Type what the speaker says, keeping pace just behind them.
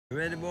You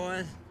ready,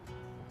 boys?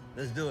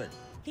 Let's do it.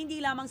 Hindi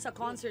lamang sa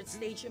concert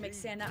stage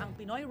umeksena ang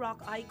Pinoy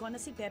rock icon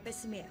na si Pepe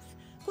Smith,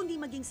 kundi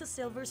maging sa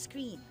silver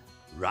screen.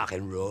 Rock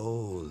and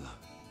roll.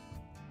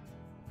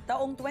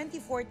 Taong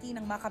 2014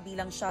 nang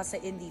makabilang siya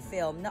sa indie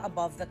film na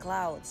Above the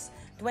Clouds.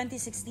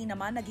 2016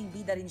 naman naging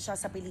bida rin siya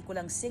sa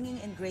pelikulang Singing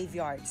in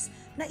Graveyards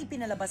na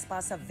ipinalabas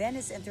pa sa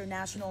Venice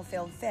International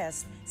Film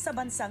Fest sa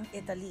bansang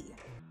Italy.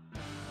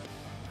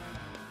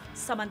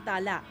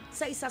 Samantala,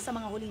 sa isa sa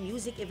mga huling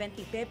music event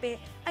ni Pepe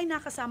ay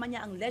nakasama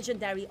niya ang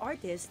legendary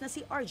artist na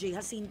si RJ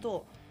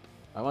Jacinto.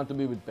 I want to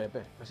be with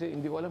Pepe kasi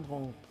hindi ko alam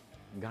kung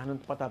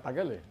gano'n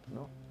patatagal eh,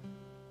 no?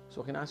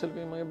 So kinancel ko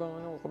yung mga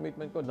ibang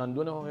commitment ko.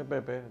 Nandun ako kay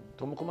Pepe,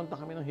 kumanta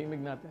kami ng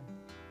himig natin.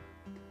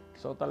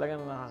 So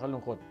talagang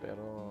nakakalungkot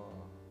pero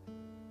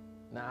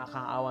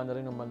nakakaawa na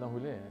rin ng bandang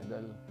huli eh.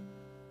 Dahil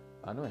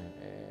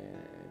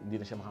hindi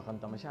na siya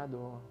makakanta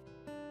masyado.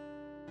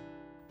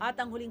 At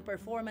ang huling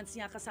performance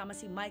niya kasama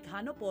si Mike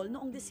Hanopol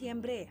noong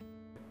Disyembre.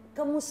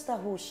 Kamusta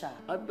ho siya?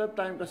 At that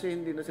time kasi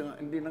hindi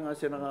na nga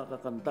siya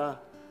nakakakanta,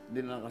 hindi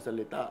na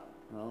nakasalita,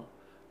 no?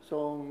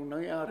 So,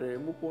 nangyari,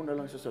 umupo na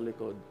lang siya sa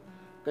likod.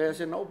 Kaya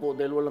siya naupo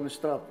dahil walang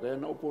strap, kaya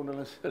naupo na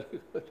lang siya sa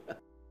likod.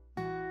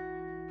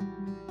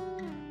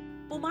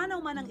 Pumanaw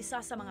man ang isa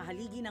sa mga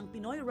haligi ng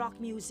Pinoy rock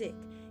music,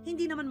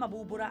 hindi naman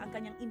mabubura ang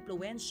kanyang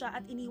impluwensya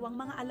at iniwang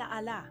mga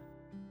alaala.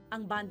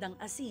 Ang bandang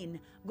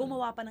Asin,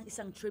 gumawa pa ng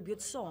isang tribute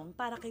song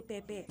para kay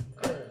Pepe.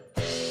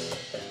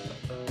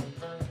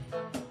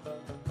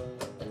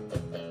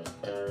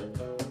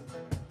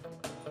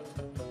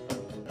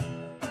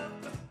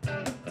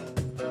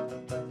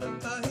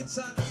 Kahit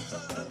saan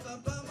ka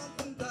pa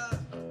mapunta,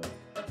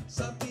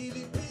 sa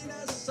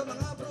Pilipinas, sa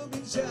mga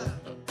probinsya,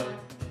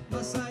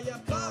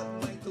 masaya pa,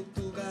 may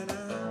tugtugan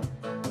na.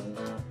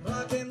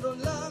 Rock and roll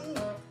lang,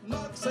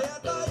 magsaya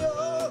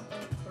tayo,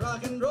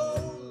 rock and roll.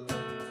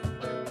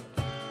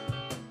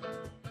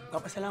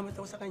 Papasalamat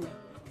ako sa kanya,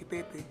 kay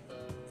Pepe,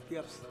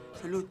 Piaps,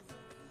 salute,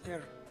 sir.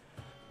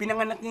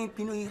 Pinanganak niya yung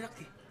Pinoy rock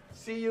eh.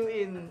 See you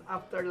in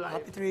afterlife.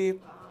 Happy trip.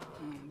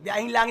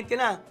 Biyahing langit ka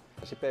na.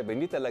 Si Pepe,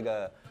 hindi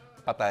talaga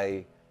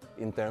patay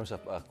in terms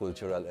of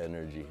cultural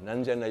energy.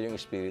 Nandyan na yung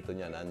espiritu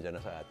niya, nandyan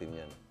na sa atin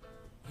yan.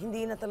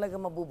 Hindi na talaga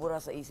mabubura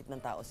sa isip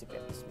ng tao si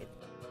Pepe Smith.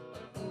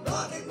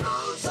 Rock and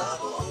roll sa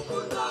buong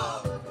mundo.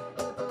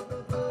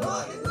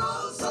 Rock and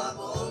roll sa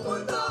buong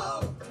mundo.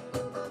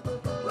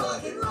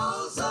 Rock and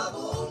roll sa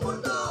buong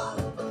mundo.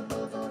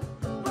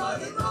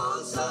 Rock and roll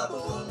sa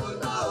buong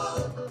mundo.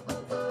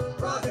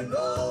 Rock and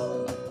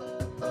roll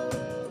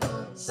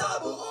sa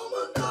buong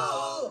mundo.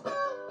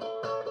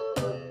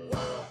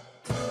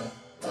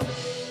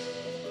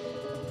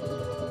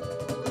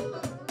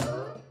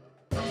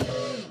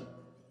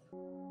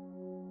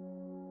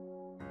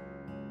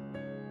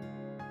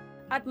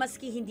 At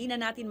maski hindi na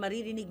natin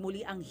maririnig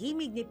muli ang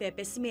himig ni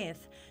Pepe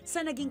Smith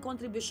sa naging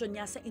kontribusyon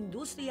niya sa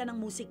industriya ng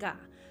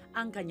musika,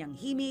 ang kanyang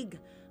himig,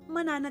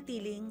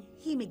 mananatiling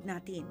himig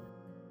natin.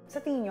 Sa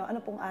tingin nyo, ano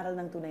pong aral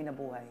ng tunay na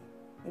buhay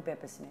ni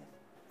Pepe Smith?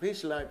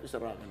 His life is a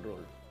rock and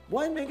roll.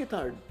 Why make it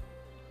hard?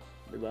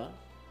 Diba?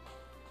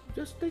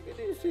 Just take it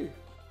easy.